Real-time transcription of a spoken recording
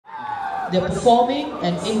They're performing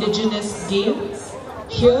an indigenous game.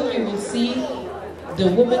 Here you will see the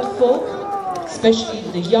women folk, especially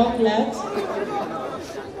the young lads,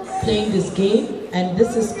 playing this game, and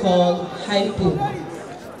this is called haipu.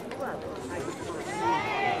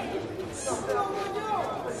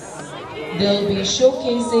 They'll be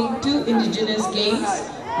showcasing two indigenous games,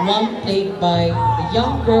 one played by the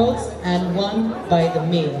young girls and one by the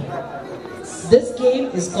male. This game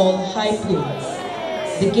is called haipu.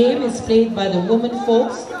 The game is played by the women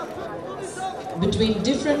folks between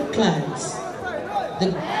different clans.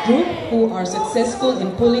 The group who are successful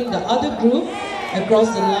in pulling the other group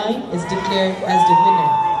across the line is declared as the winner.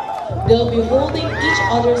 They'll be holding each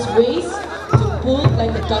other's waist to pull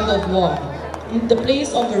like a tug of war. In the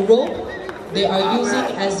place of a rope, they are using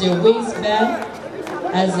as their waistband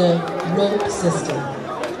as a rope system.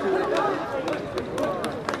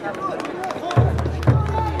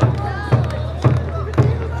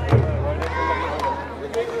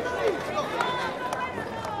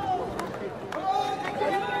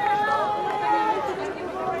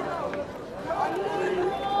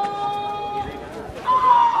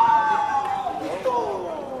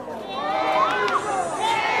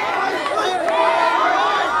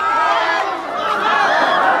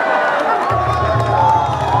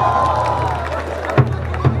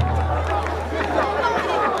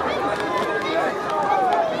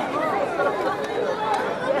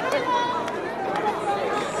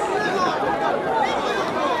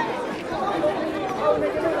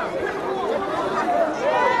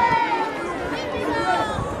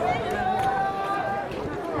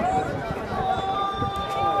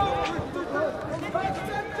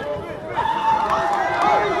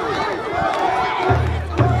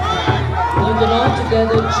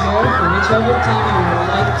 Together cheer for whichever team you would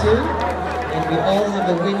like to, and we all have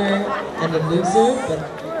a winner and a loser, but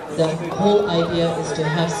the whole idea is to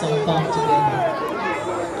have some fun together.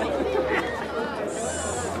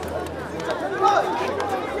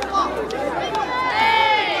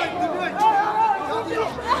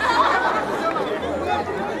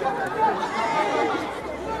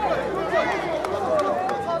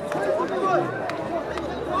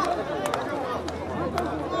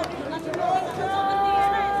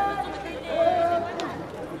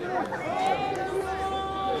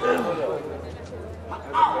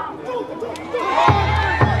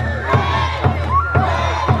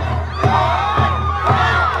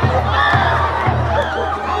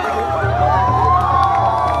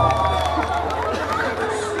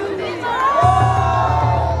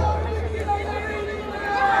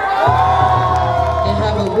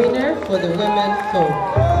 For the women folk.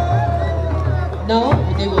 Now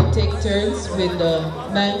they will take turns with the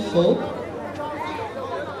man folk.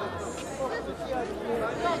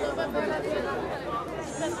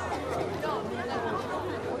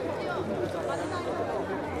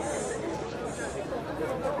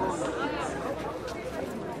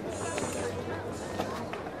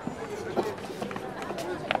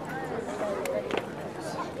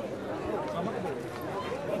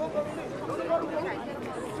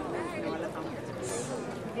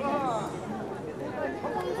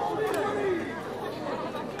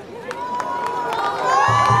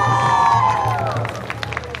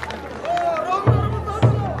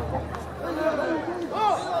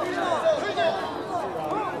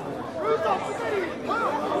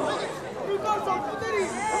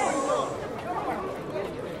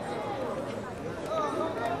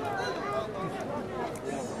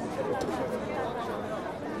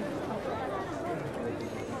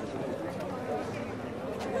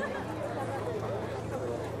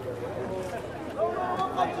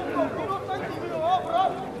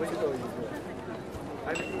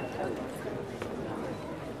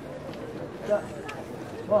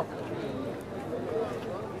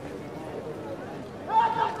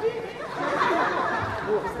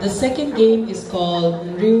 The second game is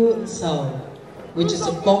called Ryu Sao, which is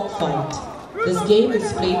a cock fight. This game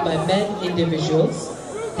is played by men individuals.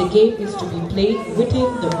 The game is to be played within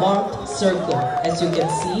the marked circle. As you can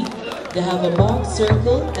see, they have a marked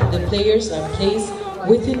circle and the players are placed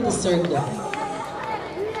within the circle.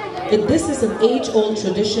 This is an age-old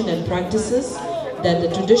tradition and practices that the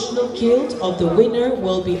traditional kilt of the winner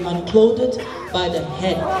will be unclothed by the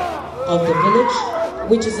head of the village,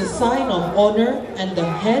 which is a sign of honor, and the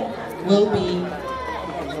head will be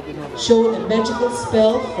shown a magical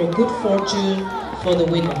spell for good fortune for the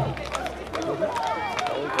winner.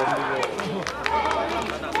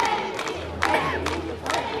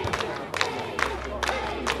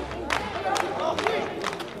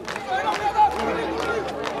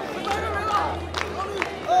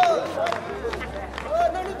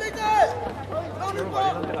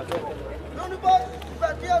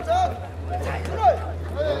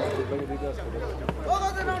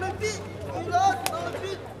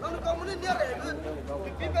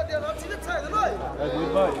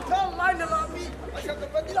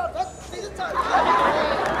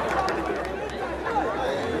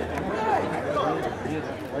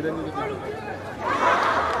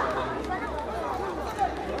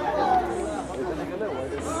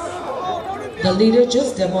 The leader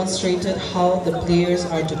just demonstrated how the players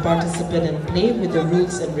are to participate and play with the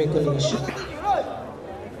rules and regulations.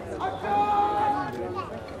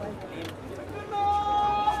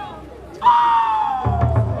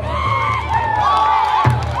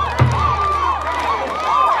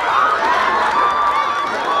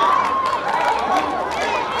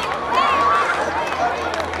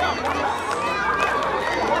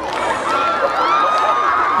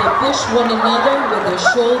 Push one another with their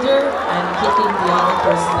shoulder and kicking the other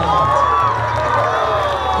person out.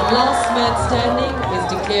 The last man standing is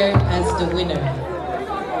declared as the winner.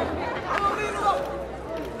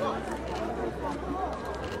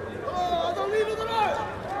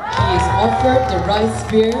 He is offered the rice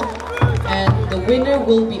spear, and the winner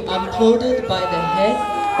will be unclothed by the head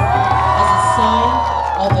as a sign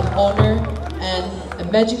of an honor and a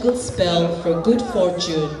magical spell for good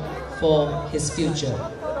fortune for his future.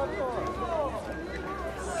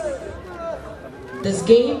 This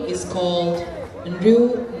game is called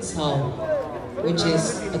Nru Sao, which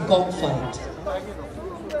is a cockfight.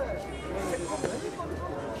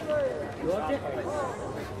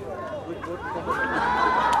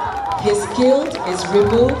 His kilt is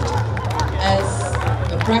removed as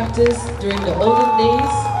a practice during the olden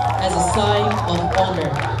days as a sign of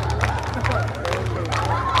honor.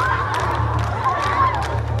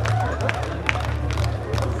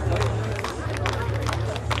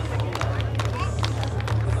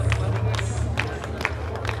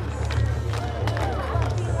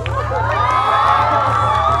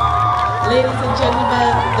 Ladies and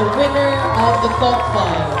gentlemen, the winner of the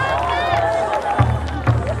cockfight.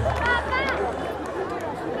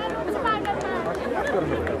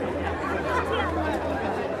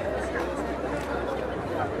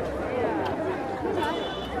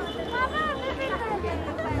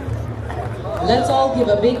 Let's all give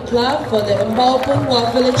a big clap for the Mbaupung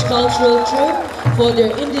Wild Village Cultural Troupe for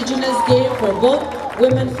their indigenous game for both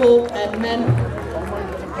women folk and men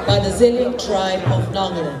by the Zeliang tribe of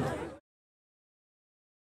Nagaland.